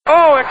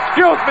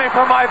excuse me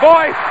for my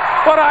voice,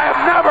 but I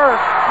have never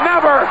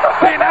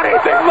seen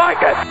anything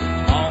like it.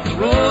 On the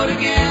road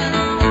again.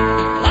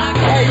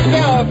 Hey,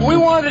 Phil, if we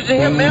wanted to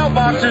hit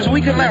mailboxes,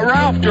 we could let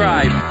Ralph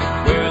drive.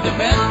 We're the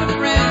best of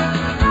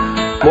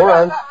friends.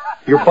 Moron,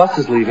 your bus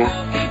is leaving.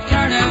 Keep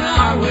turning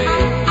our way.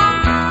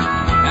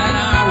 And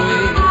our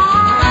way is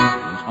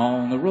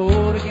on the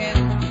road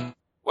again.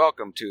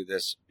 Welcome to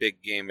this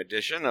big game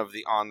edition of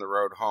the On the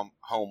Road Home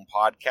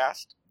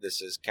podcast.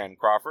 This is Ken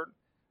Crawford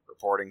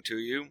reporting to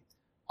you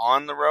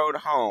on the road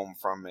home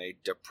from a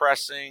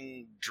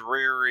depressing,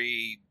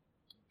 dreary,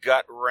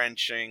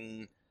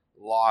 gut-wrenching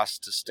loss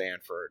to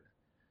Stanford.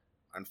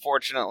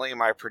 Unfortunately,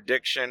 my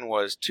prediction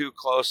was too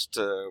close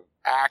to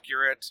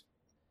accurate.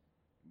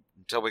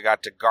 Until we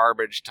got to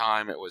garbage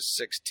time, it was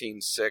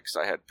 16-6.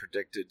 I had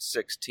predicted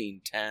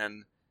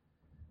 16-10.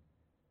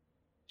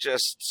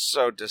 Just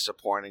so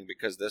disappointing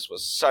because this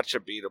was such a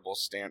beatable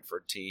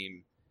Stanford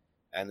team,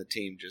 and the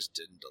team just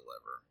didn't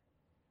deliver.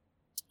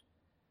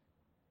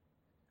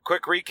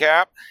 Quick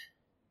recap.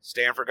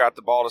 Stanford got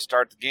the ball to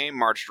start the game,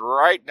 marched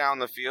right down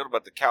the field,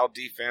 but the Cal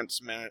defense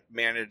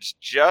managed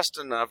just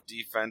enough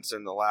defense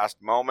in the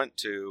last moment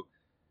to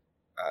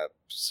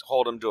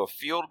hold them to a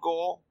field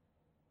goal.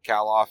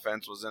 Cal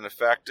offense was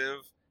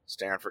ineffective.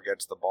 Stanford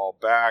gets the ball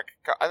back.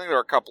 I think there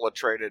were a couple of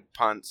traded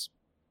punts.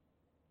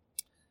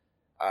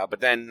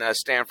 But then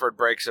Stanford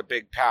breaks a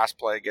big pass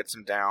play, gets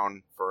them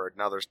down for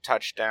another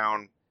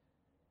touchdown,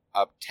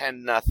 up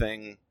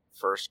 10-0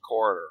 first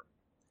quarter.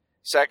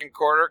 Second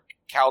quarter,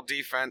 Cal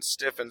defense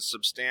stiffens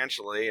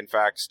substantially. In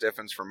fact,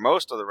 stiffens for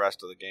most of the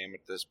rest of the game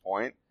at this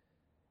point.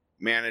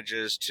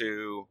 Manages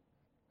to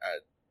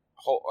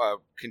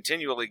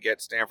continually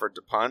get Stanford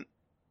to punt.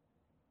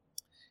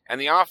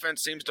 And the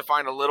offense seems to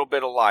find a little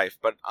bit of life.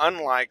 But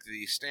unlike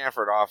the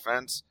Stanford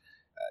offense,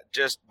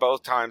 just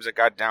both times it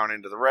got down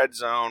into the red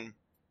zone,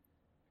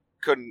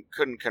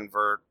 couldn't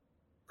convert.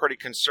 Pretty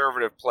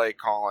conservative play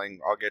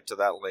calling. I'll get to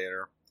that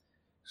later.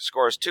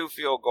 Scores 2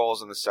 field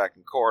goals in the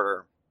second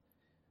quarter.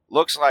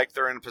 Looks like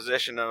they're in a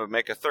position to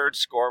make a third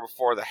score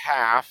before the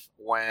half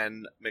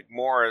when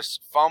McMorris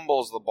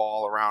fumbles the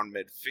ball around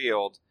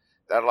midfield.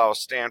 That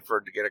allows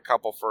Stanford to get a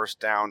couple first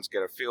downs,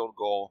 get a field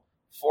goal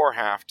for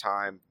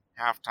halftime.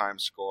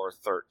 Halftime score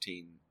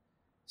 13-6.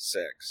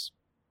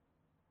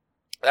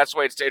 That's the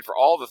way it stayed for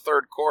all the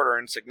third quarter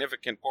and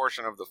significant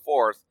portion of the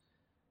fourth.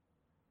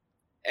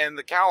 And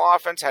the Cal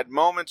offense had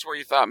moments where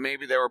you thought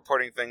maybe they were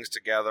putting things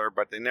together,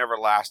 but they never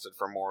lasted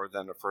for more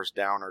than a first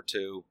down or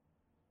two.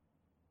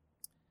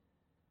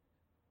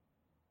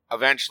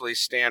 Eventually,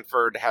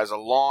 Stanford has a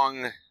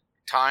long,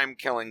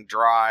 time-killing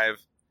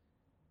drive,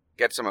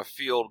 gets them a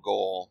field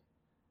goal,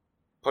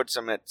 puts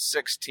them at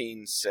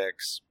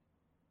 16-6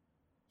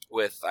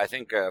 with, I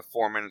think,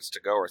 4 minutes to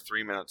go or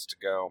 3 minutes to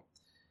go.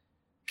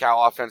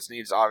 Cal offense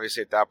needs,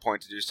 obviously, at that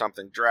point to do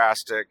something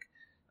drastic.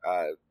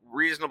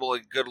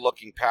 Reasonably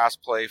good-looking pass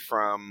play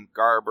from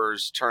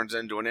Garbers turns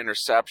into an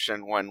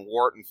interception when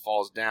Wharton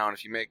falls down.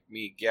 If you make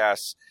me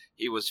guess,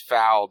 he was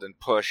fouled and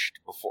pushed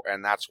before,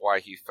 and that's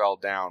why he fell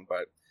down,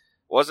 but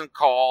wasn't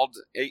called.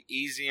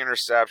 Easy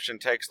interception,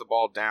 takes the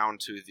ball down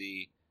to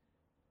the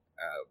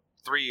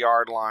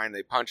 3-yard line.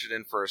 They punch it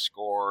in for a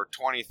score,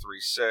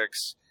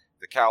 23-6.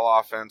 The Cal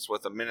offense,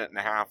 with a minute and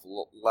a half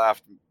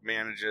left,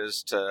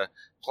 manages to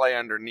play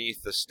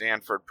underneath the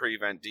Stanford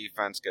prevent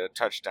defense, get a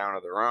touchdown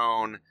of their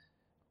own.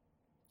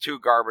 2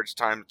 garbage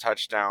time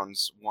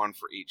touchdowns, 1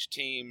 for each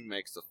team,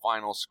 makes the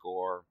final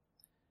score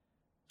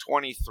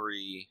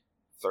 23-13.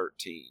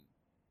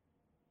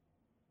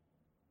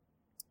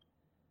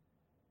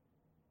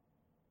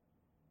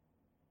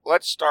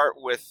 Let's start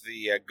with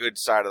the good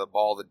side of the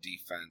ball, the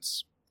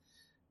defense.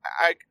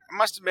 I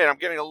must admit, I'm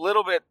getting a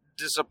little bit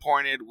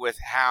disappointed with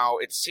how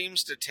it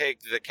seems to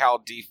take the Cal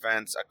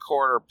defense a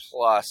quarter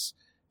plus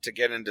to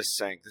get into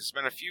sync. There's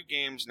been a few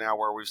games now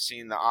where we've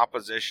seen the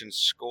opposition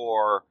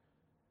score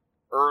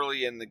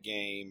early in the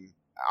game.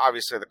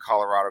 Obviously, the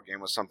Colorado game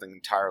was something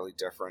entirely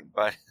different,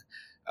 but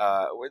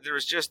there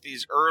was just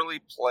these early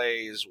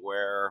plays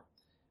where,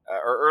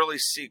 or early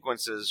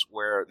sequences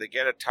where they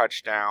get a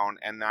touchdown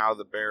and now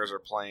the Bears are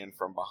playing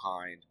from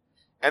behind.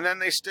 And then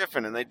they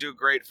stiffen and they do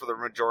great for the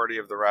majority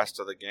of the rest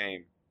of the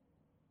game.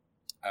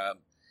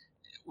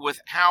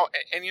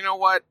 And you know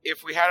what?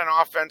 If we had an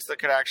offense that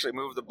could actually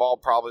move the ball,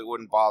 probably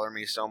wouldn't bother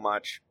me so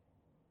much.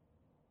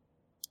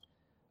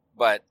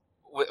 But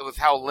with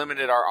how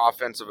limited our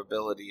offensive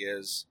ability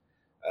is,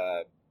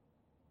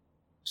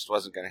 just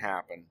wasn't going to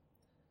happen.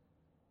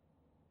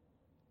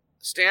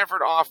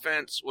 Stanford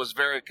offense was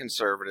very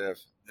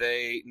conservative.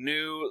 They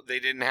knew they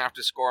didn't have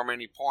to score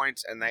many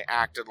points, and they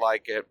acted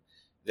like it.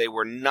 They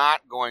were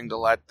not going to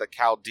let the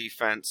Cal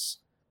defense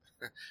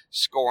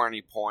score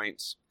any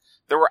points.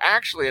 There were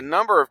actually a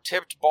number of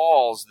tipped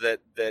balls that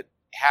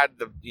had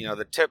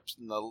the tips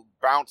and the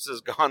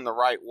bounces gone the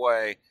right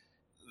way.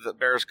 The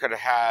Bears could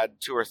have had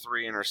 2 or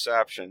 3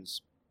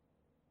 interceptions.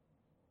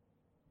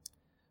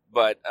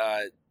 But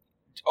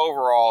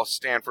overall,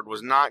 Stanford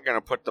was not going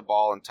to put the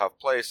ball in tough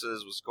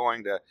places, was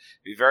going to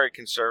be very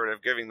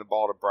conservative, giving the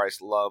ball to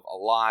Bryce Love a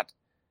lot.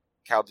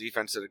 Cal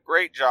defense did a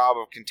great job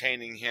of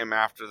containing him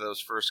after those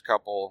first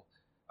couple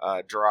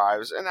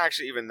drives, and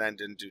actually even then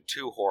didn't do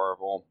too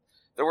horrible.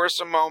 There were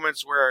some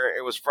moments where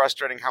it was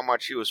frustrating how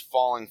much he was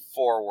falling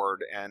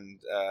forward and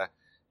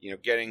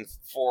getting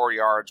 4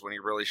 yards when he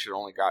really should have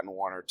only gotten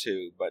 1 or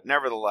 2. But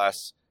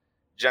nevertheless,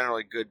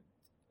 generally good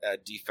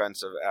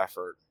defensive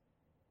effort,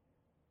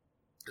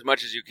 as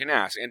much as you can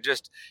ask. And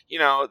just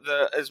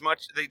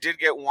they did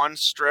get 1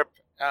 strip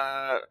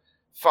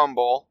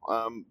fumble,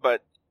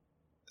 but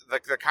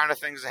the kind of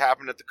things that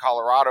happened at the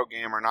Colorado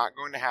game are not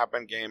going to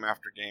happen game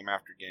after game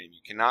after game.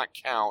 You cannot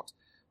count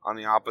on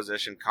the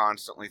opposition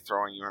constantly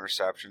throwing you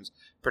interceptions,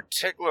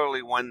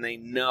 particularly when they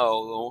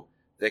know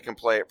they can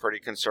play it pretty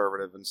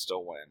conservative and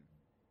still win.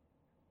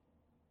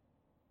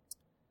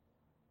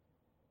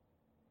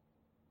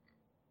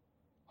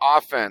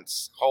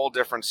 Offense, whole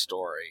different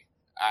story.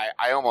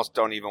 I almost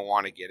don't even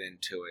want to get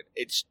into it.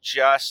 It's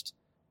just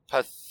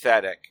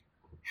pathetic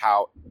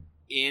how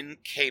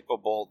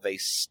incapable they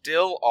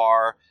still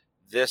are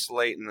this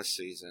late in the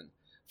season.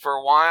 For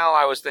a while,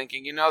 I was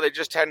thinking, they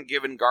just hadn't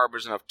given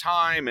Garbers enough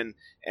time and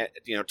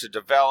to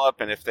develop.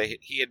 And if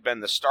he had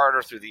been the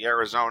starter through the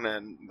Arizona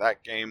and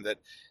that game, that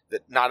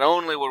not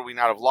only would we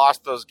not have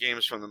lost those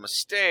games from the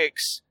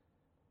mistakes,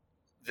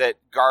 that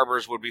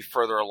Garbers would be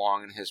further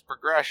along in his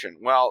progression.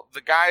 Well,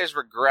 the guy is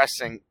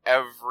regressing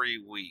every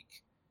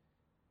week.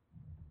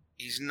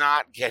 He's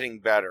not getting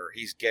better.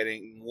 He's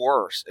getting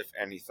worse, if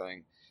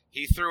anything.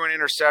 He threw an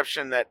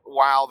interception that,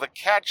 while the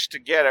catch to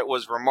get it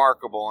was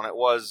remarkable, and it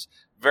was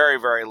very,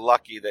 very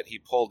lucky that he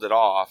pulled it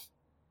off,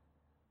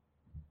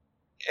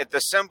 at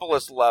the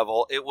simplest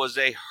level, it was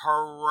a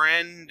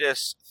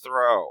horrendous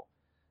throw.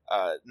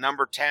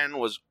 Number 10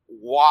 was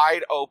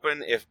wide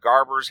open. If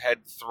Garbers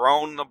had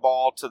thrown the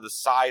ball to the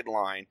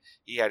sideline,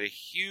 he had a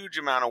huge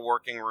amount of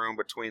working room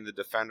between the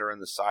defender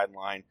and the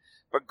sideline.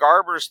 But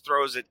Garbers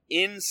throws it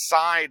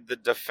inside the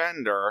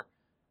defender,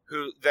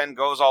 who then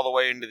goes all the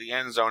way into the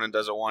end zone and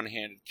does a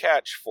one-handed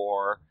catch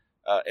for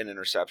an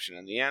interception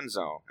in the end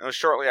zone. It was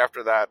shortly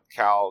after that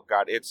Cal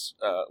got its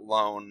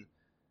lone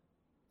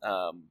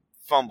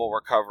fumble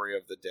recovery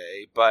of the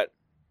day. But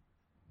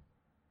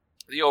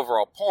the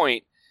overall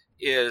point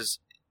is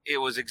it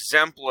was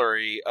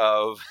exemplary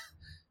of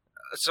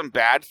some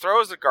bad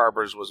throws that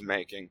Garbers was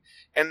making.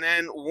 And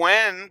then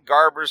when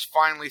Garbers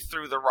finally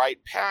threw the right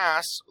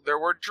pass, there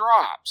were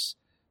drops.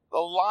 A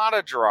lot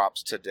of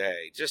drops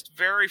today. Just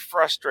very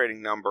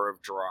frustrating number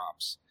of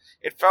drops.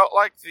 It felt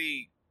like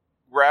the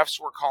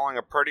refs were calling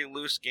a pretty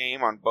loose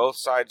game on both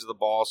sides of the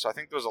ball, so I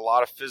think there was a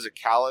lot of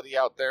physicality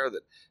out there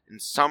that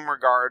in some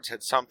regards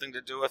had something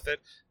to do with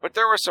it. But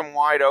there were some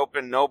wide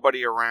open,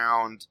 nobody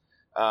around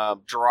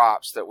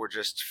drops that were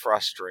just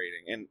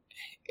frustrating. And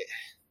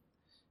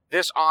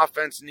this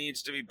offense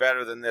needs to be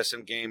better than this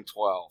in Game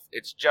 12.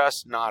 It's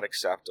just not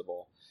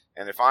acceptable.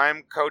 And if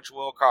I'm Coach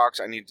Wilcox,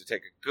 I need to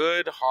take a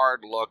good,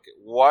 hard look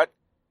at what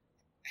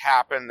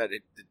happened, that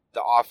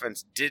the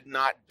offense did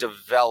not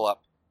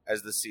develop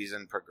as the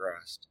season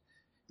progressed.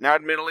 Now,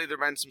 admittedly, there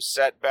have been some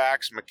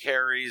setbacks.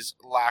 McCary's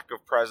lack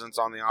of presence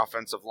on the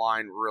offensive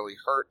line really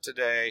hurt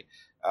today.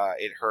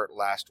 It hurt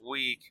last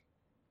week.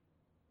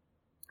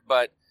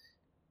 But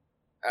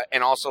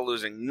and also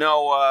losing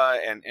Noah,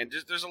 and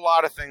just, there's a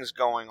lot of things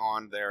going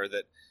on there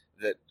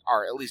that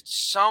are at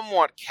least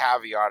somewhat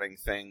caveating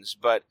things,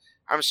 but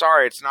I'm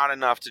sorry, it's not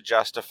enough to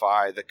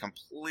justify the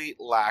complete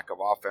lack of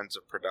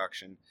offensive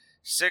production.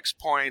 6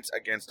 points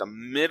against a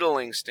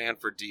middling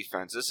Stanford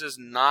defense. This is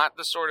not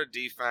the sort of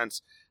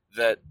defense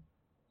that,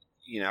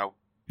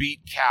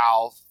 beat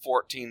Cal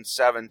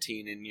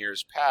 14-17 in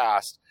years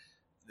past.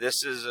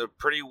 This is a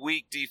pretty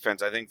weak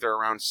defense. I think they're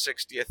around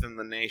 60th in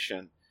the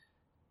nation.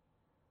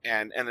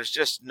 And there's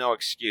just no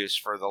excuse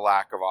for the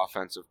lack of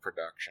offensive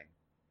production.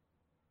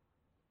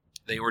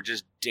 They were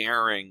just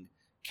daring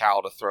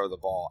Cal to throw the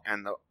ball,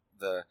 and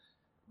the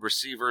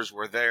receivers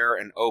were there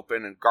and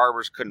open, and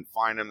Garbers couldn't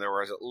find them. There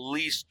was at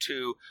least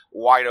 2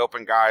 wide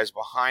open guys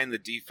behind the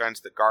defense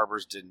that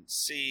Garbers didn't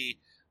see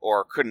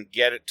or couldn't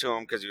get it to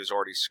him because he was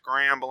already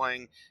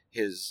scrambling.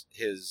 His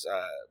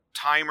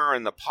timer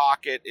in the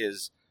pocket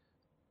is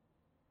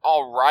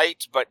all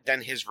right, but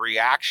then his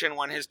reaction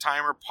when his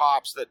timer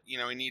pops that he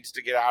needs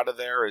to get out of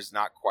there is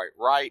not quite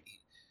right.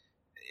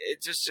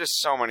 It's just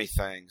so many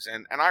things,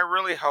 and I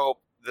really hope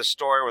the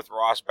story with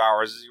Ross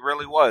Bowers is he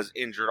really was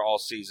injured all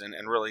season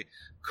and really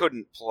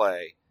couldn't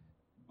play.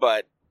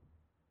 But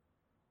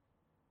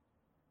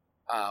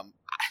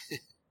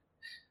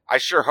I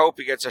sure hope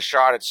he gets a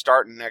shot at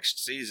starting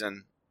next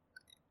season,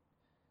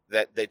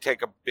 that they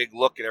take a big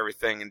look at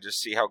everything and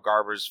just see how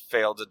Garbers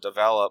failed to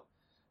develop.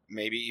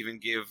 Maybe even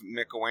give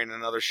McElwain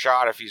another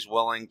shot if he's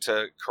willing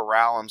to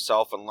corral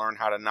himself and learn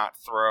how to not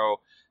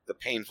throw the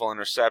painful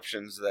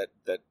interceptions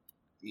that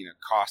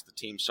cost the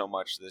team so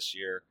much this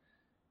year.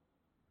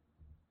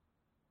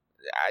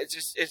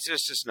 It's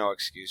just no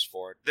excuse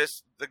for it.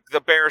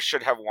 The Bears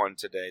should have won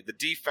today. The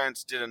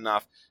defense did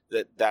enough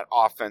that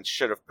offense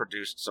should have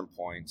produced some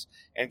points.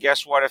 And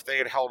guess what? If they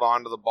had held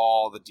on to the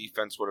ball, the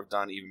defense would have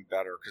done even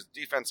better, because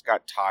the defense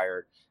got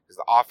tired because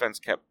the offense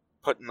kept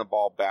putting the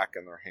ball back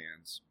in their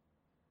hands.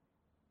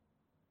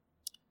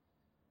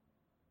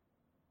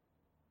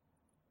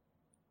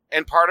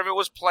 And part of it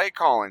was play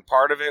calling.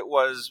 Part of it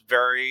was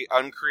very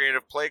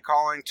uncreative play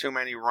calling, too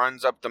many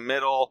runs up the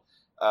middle,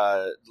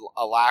 a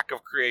lack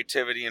of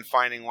creativity in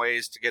finding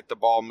ways to get the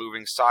ball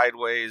moving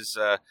sideways,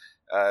 to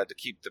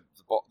keep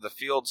the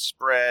field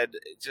spread.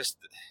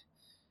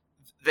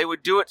 They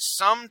would do it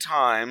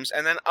sometimes,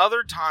 and then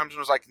other times it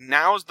was like,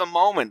 now's the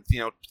moment,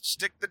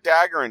 stick the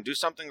dagger and do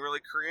something really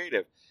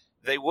creative.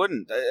 They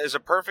wouldn't. As a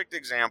perfect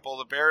example,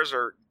 the Bears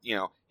are,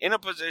 in a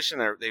position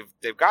there.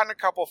 They've gotten a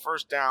couple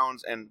first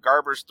downs, and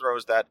Garbers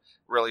throws that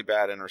really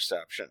bad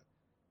interception.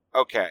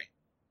 Okay,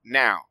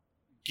 now,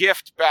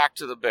 gift back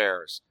to the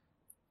Bears.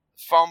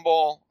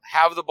 Fumble,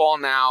 have the ball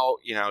now,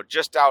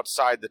 just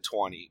outside the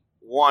 20.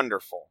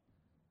 Wonderful.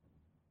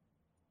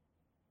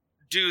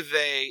 Do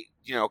they,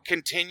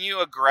 continue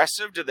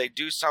aggressive? Do they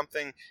do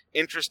something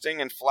interesting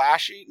and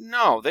flashy?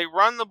 No, they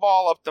run the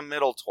ball up the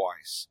middle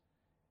twice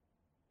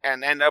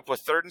and end up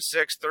with 3rd and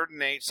 6, 3rd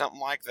and 8, something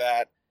like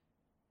that.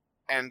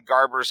 And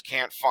Garbers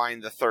can't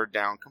find the third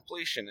down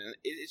completion. And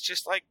it's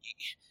just like,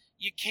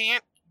 you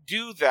can't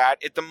do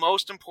that at the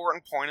most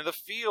important point of the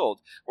field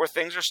where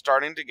things are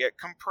starting to get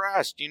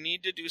compressed. You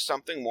need to do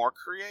something more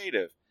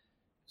creative.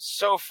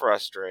 So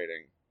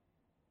frustrating.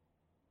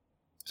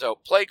 So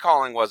play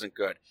calling wasn't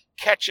good.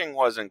 Catching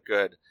wasn't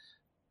good.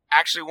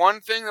 Actually, one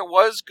thing that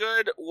was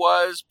good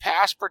was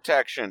pass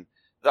protection.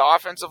 The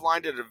offensive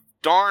line did a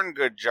darn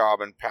good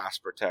job in pass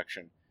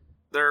protection.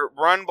 Their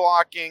run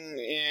blocking,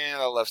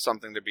 that left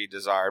something to be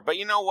desired. But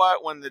you know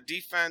what? When the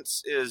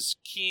defense is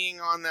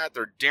keying on that,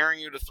 they're daring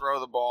you to throw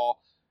the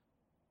ball,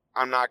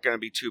 I'm not going to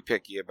be too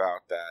picky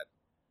about that.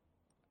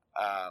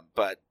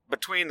 But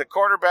between the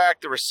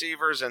quarterback, the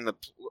receivers, and the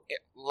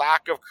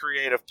lack of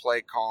creative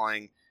play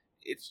calling,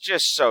 it's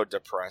just so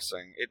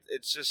depressing.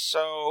 It's just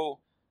so...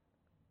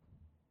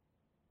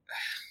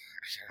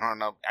 I don't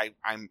know.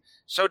 I'm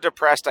so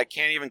depressed I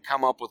can't even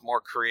come up with more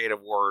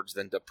creative words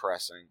than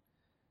depressing.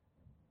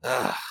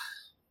 Ugh.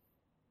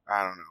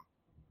 I don't know.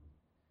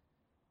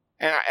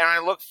 And I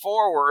look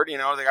forward, they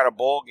got a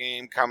bowl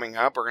game coming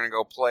up. We're going to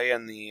go play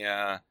in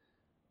the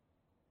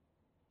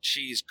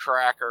cheese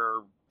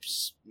cracker,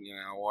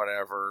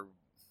 whatever.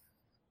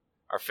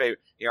 Our favorite,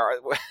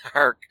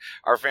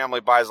 our family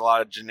buys a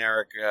lot of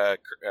generic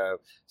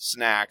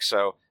snacks,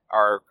 so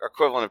our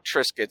equivalent of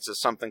Triscuits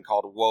is something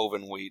called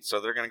woven wheat.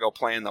 So they're going to go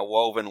play in the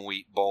woven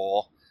wheat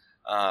bowl.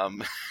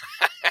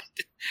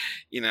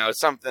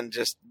 Something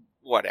just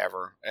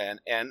whatever. And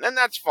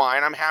that's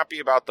fine. I'm happy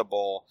about the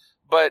bowl.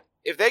 But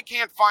if they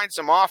can't find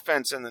some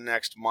offense in the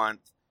next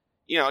month,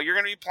 you're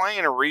going to be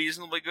playing a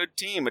reasonably good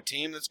team, a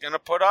team that's going to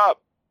put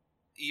up,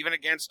 even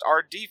against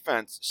our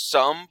defense,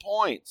 some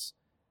points.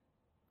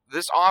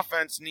 This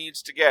offense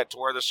needs to get to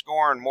where they're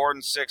scoring more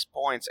than 6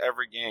 points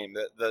every game.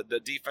 The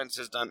defense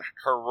has done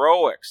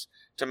heroics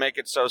to make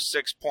it so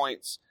 6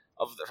 points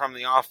from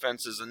the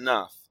offense is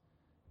enough.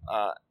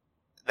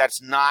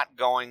 That's not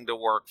going to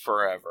work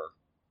forever.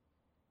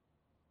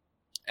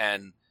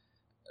 And,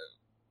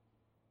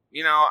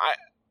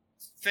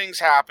 things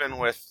happen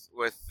with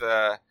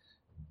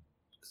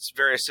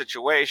various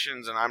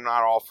situations, and I'm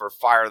not all for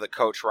fire the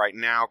coach right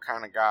now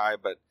kind of guy,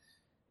 but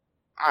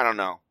I don't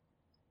know.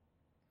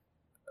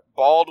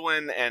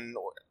 Baldwin and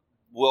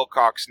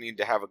Wilcox need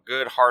to have a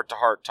good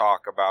heart-to-heart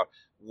talk about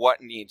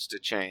what needs to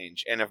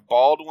change. And if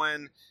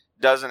Baldwin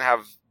doesn't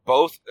have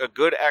both a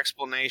good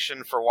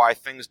explanation for why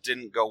things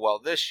didn't go well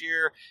this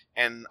year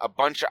and a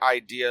bunch of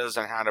ideas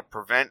on how to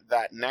prevent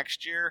that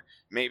next year,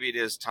 maybe it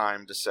is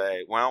time to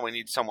say, well, we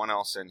need someone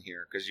else in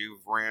here because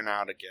you've ran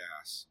out of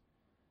gas.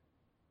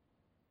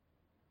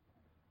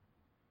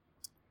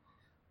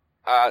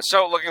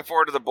 So looking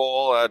forward to the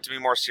bowl. To be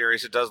more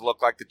serious, it does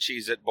look like the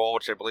Cheez-It Bowl,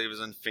 which I believe is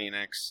in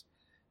Phoenix.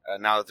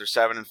 Now that they're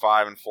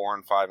 7-5 and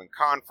 4-5 in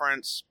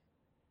conference,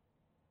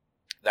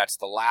 that's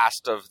the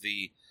last of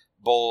the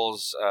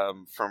bowls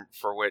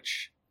for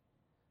which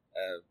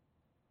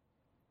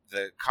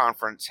the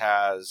conference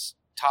has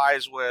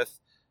ties with,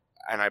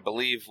 and I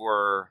believe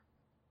we're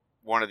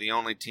one of the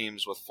only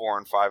teams with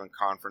 4-5 in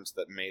conference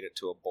that made it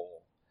to a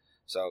bowl.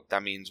 So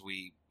that means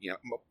we,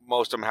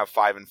 most of them have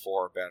 5-4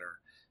 or better,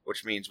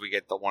 which means we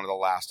get one of the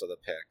last of the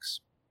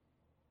picks.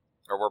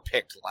 Or we're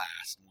picked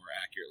last, more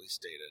accurately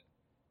stated.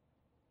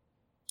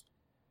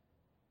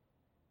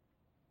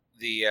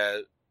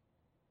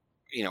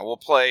 We'll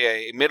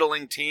play a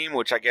middling team,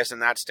 which I guess in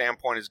that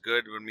standpoint is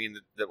good. It would mean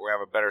that we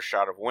have a better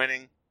shot of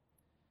winning.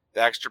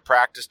 The extra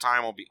practice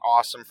time will be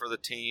awesome for the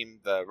team.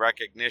 The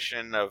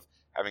recognition of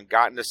having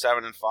gotten to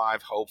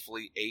 7-5,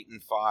 hopefully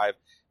 8-5,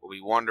 will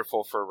be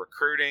wonderful for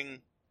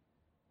recruiting.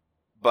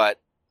 But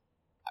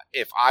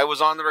if I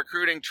was on the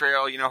recruiting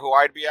trail, you know who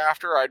I'd be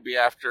after? I'd be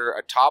after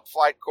a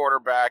top-flight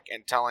quarterback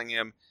and telling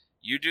him,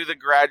 you do the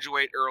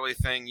graduate early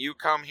thing, you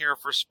come here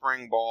for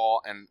spring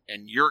ball, and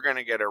you're going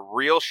to get a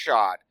real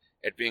shot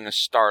at being a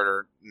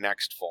starter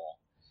next fall.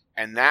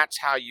 And that's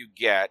how you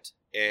get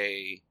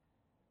a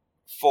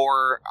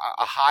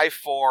high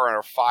 4 and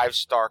a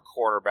 5-star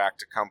quarterback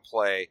to come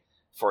play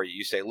for you.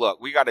 You say,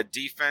 look, we got a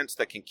defense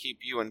that can keep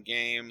you in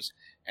games,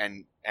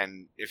 and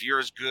if you're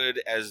as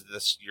good as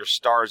your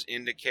stars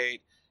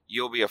indicate,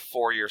 you'll be a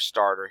 4-year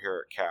starter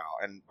here at Cal.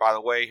 And by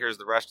the way, here's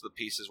the rest of the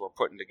pieces we're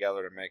putting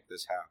together to make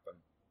this happen.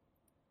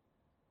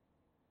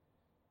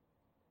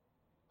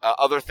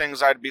 Other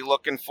things I'd be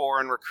looking for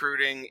in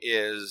recruiting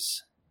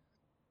is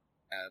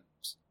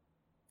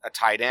a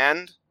tight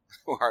end.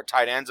 Our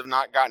tight ends have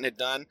not gotten it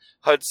done.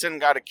 Hudson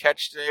got a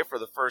catch today for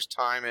the first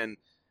time in,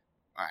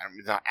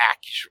 not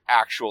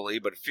actually,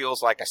 but it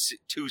feels like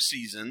 2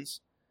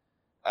 seasons.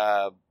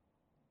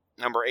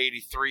 Number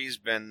 83's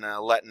been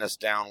letting us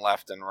down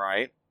left and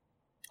right.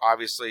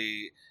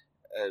 Obviously,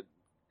 a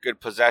good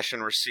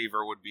possession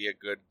receiver would be a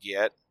good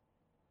get.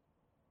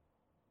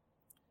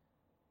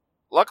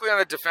 Luckily, on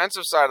the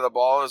defensive side of the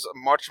ball, is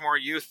much more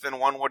youth than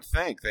one would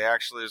think.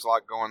 There's a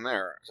lot going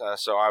there.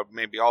 So I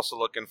may be also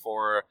looking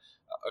for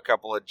a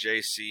couple of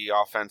JC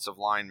offensive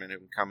linemen who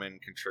can come in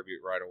and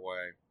contribute right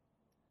away.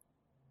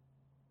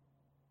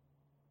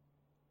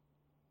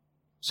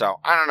 So,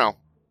 I don't know.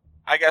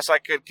 I guess I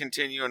could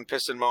continue and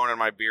piss and moan in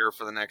my beer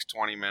for the next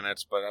 20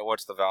 minutes, but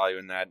what's the value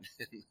in that?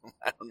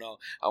 I don't know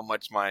how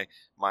much my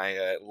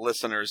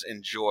listeners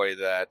enjoy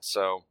that.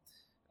 So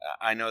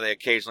I know they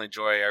occasionally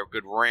enjoy a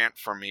good rant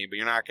from me, but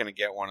you're not going to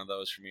get one of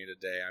those from me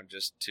today. I'm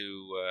just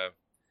too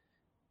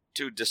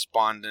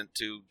despondent,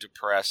 too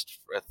depressed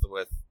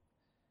with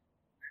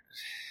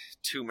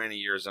too many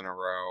years in a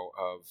row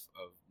of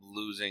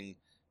losing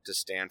to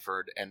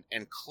Stanford, and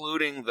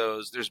including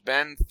those, there's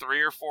been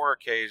 3 or 4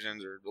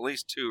 occasions, or at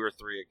least 2 or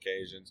 3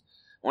 occasions,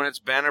 when it's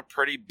been a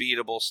pretty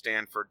beatable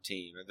Stanford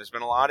team. And there's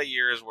been a lot of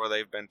years where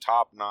they've been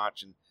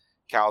top-notch, and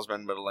Cal's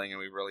been middling, and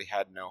we really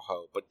had no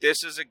hope. But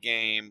this is a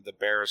game the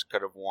Bears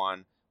could have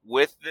won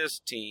with this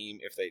team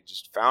if they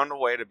just found a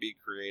way to be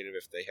creative,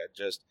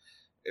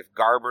 if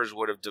Garbers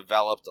would have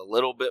developed a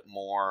little bit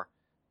more.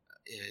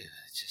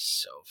 It's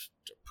just so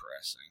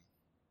depressing.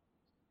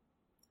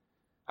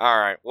 All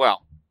right,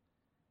 well,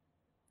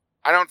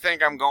 I don't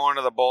think I'm going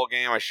to the bowl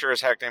game. I sure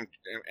as heck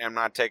am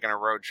not taking a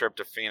road trip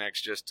to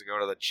Phoenix just to go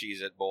to the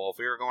Cheez-It Bowl. If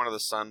we were going to the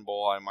Sun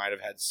Bowl, I might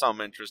have had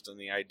some interest in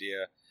the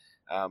idea.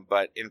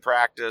 But in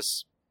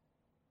practice,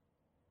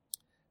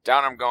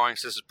 down I'm going.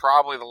 So this is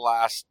probably the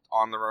last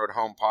on-the-road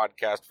home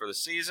podcast for the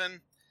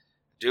season.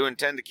 Do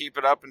intend to keep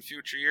it up in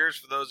future years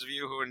for those of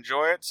you who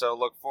enjoy it, so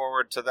look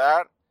forward to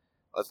that.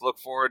 Let's look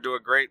forward to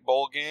a great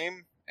bowl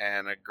game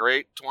and a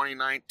great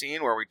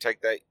 2019 where we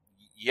take that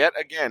yet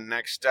again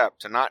next step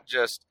to not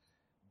just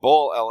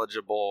bowl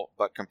eligible,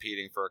 but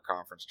competing for a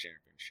conference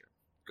championship.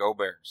 Go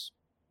Bears.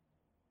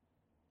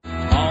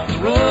 On the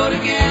road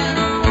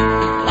again.